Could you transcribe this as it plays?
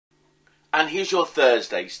And here's your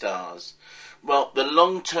Thursday stars. Well, the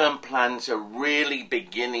long-term plans are really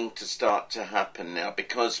beginning to start to happen now,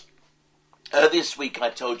 because this week I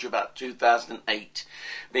told you about 2008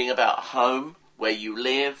 being about home, where you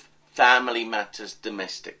live, family matters,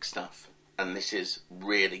 domestic stuff. And this is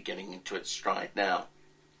really getting into its stride now.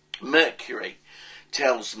 Mercury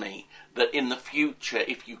tells me that in the future,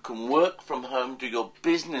 if you can work from home, do your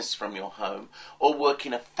business from your home, or work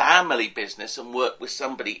in a family business and work with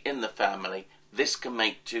somebody in the family, this can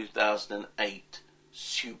make 2008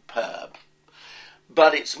 superb.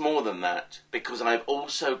 But it's more than that, because I've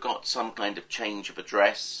also got some kind of change of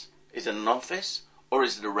address. Is it an office or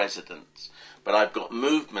is it a residence? But I've got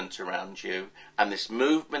movement around you, and this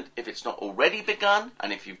movement, if it's not already begun,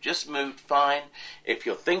 and if you've just moved, fine. If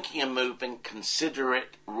you're thinking of moving, consider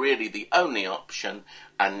it really the only option,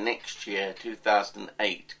 and next year,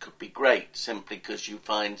 2008, could be great, simply because you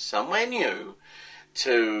find somewhere new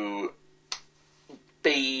to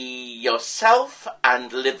be yourself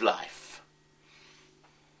and live life.